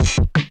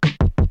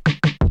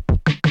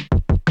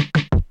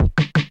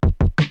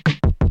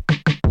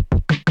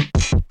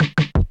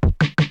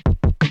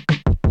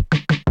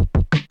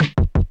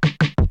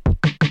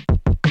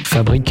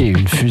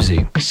une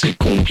fusée. C'est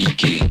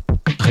compliqué.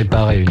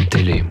 Réparer une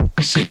télé.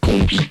 C'est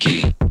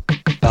compliqué.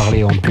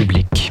 Parler en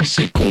public.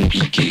 C'est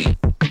compliqué.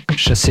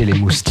 Chasser les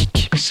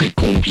moustiques. C'est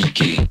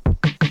compliqué.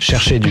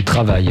 Chercher du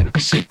travail.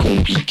 C'est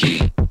compliqué.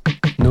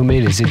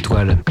 Nommer les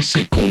étoiles.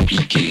 C'est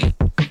compliqué.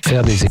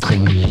 Faire des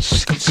économies.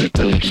 C'est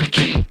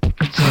compliqué.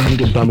 Faire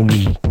des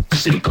bonhomie.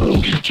 C'est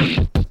compliqué.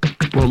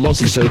 Comment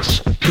c'est ça?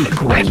 C'est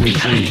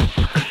compliqué.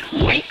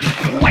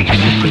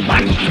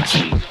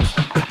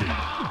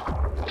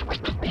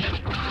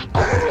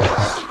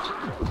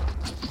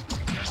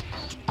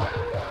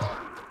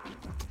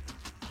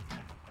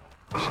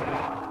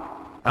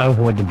 I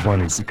want the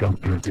bunnies to come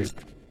into.